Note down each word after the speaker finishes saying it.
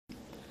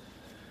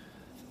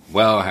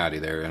Well, howdy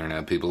there,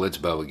 Internet people. It's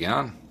Bo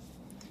again.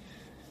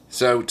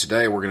 So,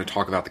 today we're going to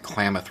talk about the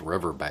Klamath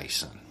River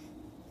Basin.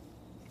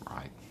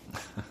 Right.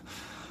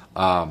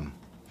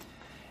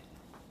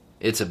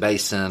 It's a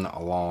basin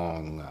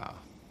along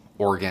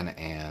Oregon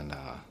and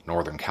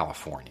Northern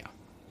California.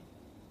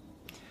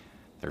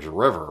 There's a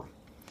river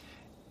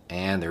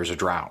and there's a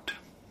drought.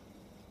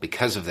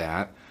 Because of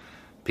that,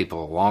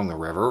 people along the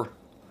river,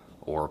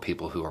 or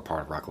people who are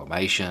part of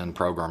reclamation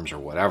programs or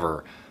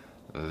whatever,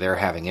 they're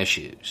having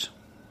issues.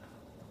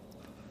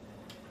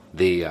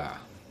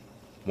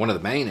 One of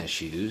the main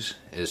issues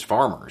is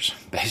farmers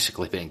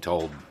basically being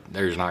told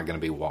there's not going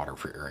to be water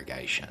for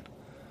irrigation.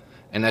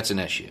 And that's an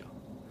issue.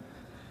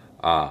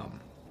 And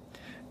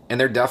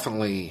they're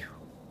definitely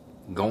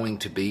going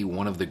to be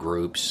one of the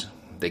groups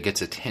that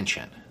gets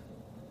attention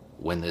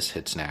when this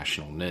hits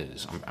national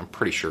news. I'm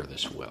pretty sure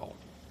this will.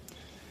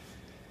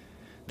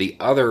 The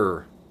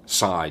other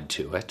side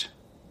to it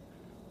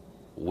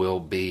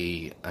will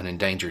be an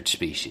endangered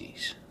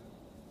species,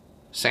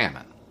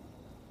 salmon.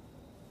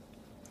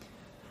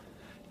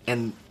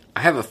 And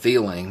I have a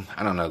feeling,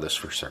 I don't know this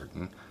for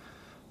certain,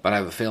 but I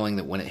have a feeling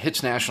that when it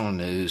hits national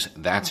news,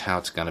 that's how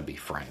it's going to be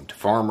framed.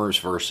 Farmers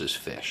versus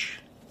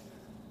fish.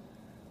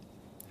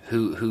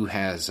 Who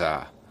has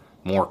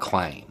more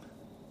claim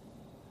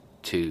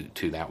to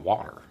that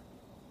water?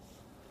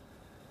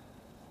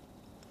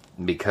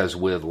 Because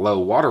with low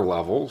water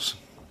levels,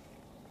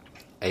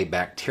 a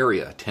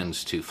bacteria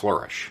tends to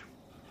flourish.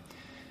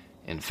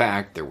 In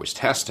fact, there was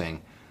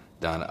testing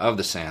done of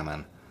the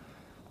salmon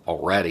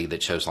already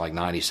that shows like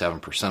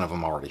 97% of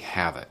them already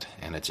have it,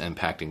 and it's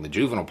impacting the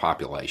juvenile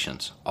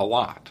populations a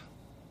lot.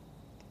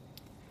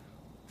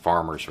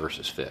 Farmers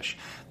versus fish.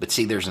 But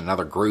see, there's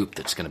another group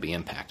that's going to be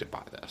impacted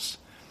by this.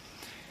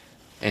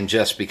 And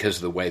just because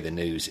of the way the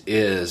news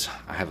is,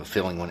 I have a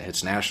feeling when it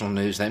hits national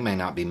news, they may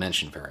not be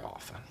mentioned very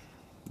often.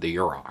 The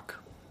Yurok.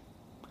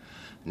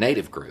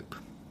 Native group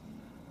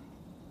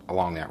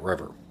along that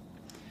river.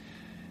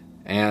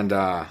 And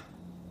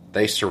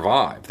they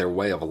survive. Their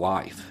way of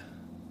life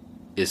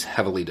is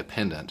heavily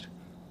dependent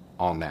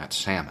on that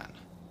salmon.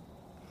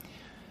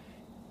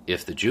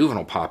 If the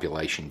juvenile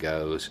population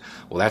goes,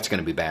 well, that's going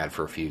to be bad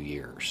for a few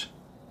years.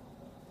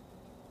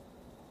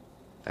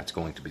 That's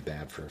going to be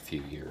bad for a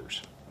few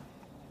years.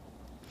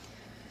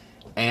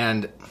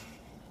 And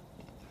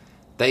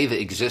they've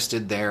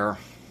existed there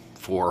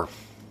for,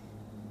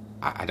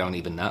 I don't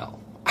even know.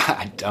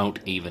 I don't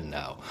even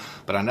know.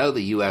 But I know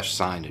the U.S.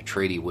 signed a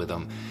treaty with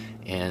them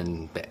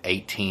in the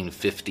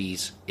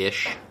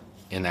 1850s-ish,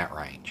 in that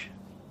range.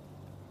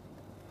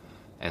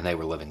 And they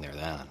were living there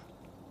then.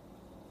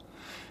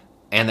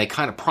 And they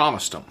kind of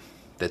promised them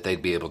that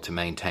they'd be able to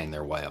maintain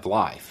their way of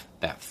life,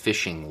 that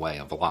fishing way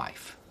of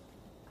life,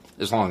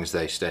 as long as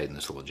they stayed in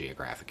this little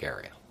geographic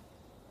area.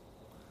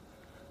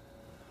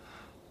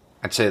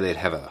 I'd say they'd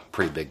have a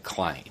pretty big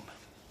claim.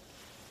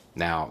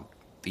 Now,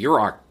 the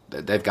Yurok,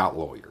 they've got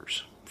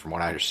lawyers. From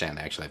what I understand,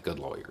 they actually have good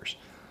lawyers.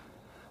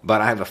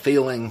 But I have a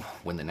feeling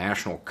when the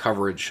national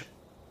coverage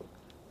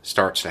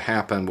starts to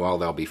happen, well,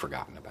 they'll be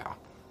forgotten about.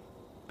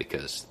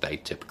 Because they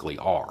typically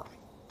are.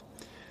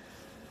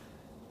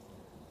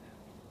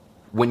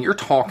 When you're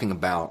talking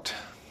about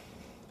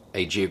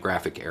a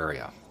geographic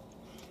area,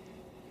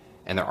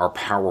 and there are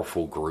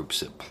powerful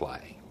groups at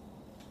play,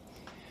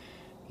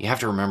 you have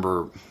to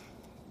remember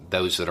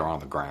those that are on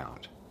the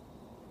ground,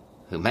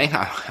 who may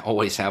not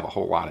always have a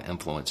whole lot of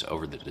influence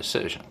over the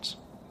decisions.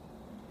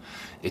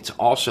 It's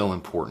also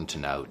important to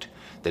note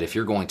that if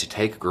you're going to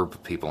take a group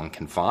of people and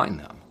confine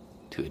them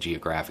to a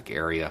geographic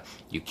area,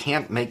 you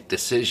can't make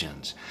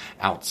decisions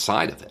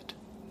outside of it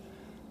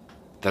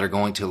that are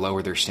going to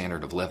lower their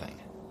standard of living,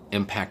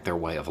 impact their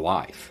way of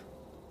life,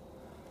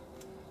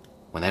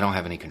 when they don't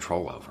have any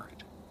control over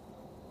it.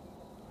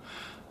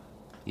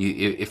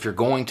 If you're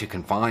going to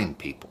confine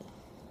people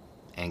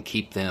and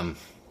keep them,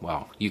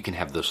 well, you can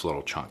have this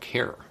little chunk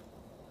here.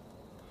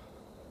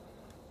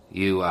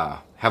 You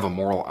have a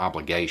moral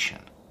obligation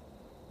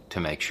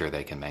to make sure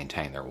they can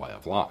maintain their way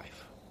of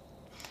life.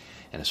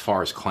 And as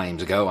far as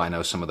claims go, I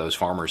know some of those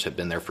farmers have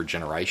been there for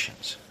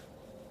generations.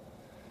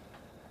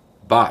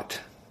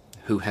 But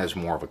who has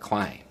more of a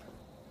claim?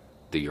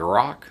 The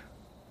Yurok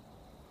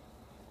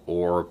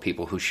or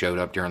people who showed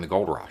up during the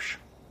gold rush?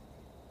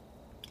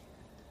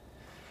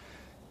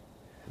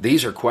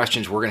 These are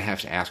questions we're going to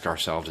have to ask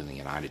ourselves in the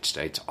United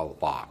States a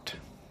lot.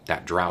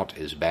 That drought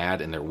is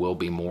bad, and there will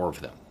be more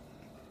of them.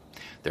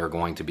 There are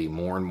going to be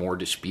more and more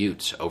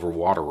disputes over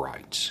water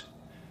rights.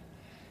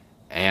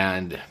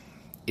 And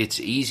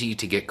it's easy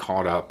to get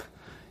caught up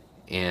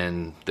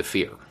in the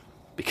fear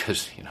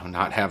because,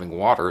 not having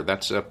water,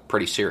 that's a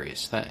pretty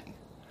serious thing.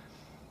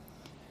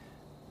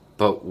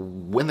 But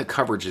when the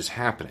coverage is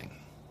happening,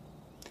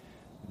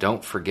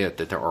 don't forget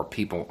that there are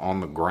people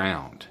on the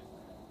ground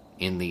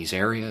in these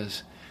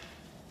areas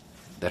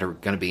that are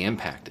going to be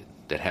impacted,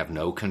 that have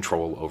no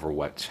control over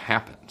what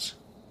happens.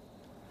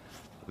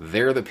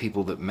 They're the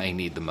people that may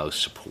need the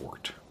most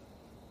support.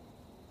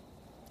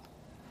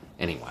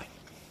 Anyway,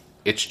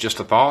 it's just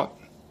a thought.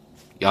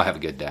 Y'all have a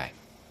good day.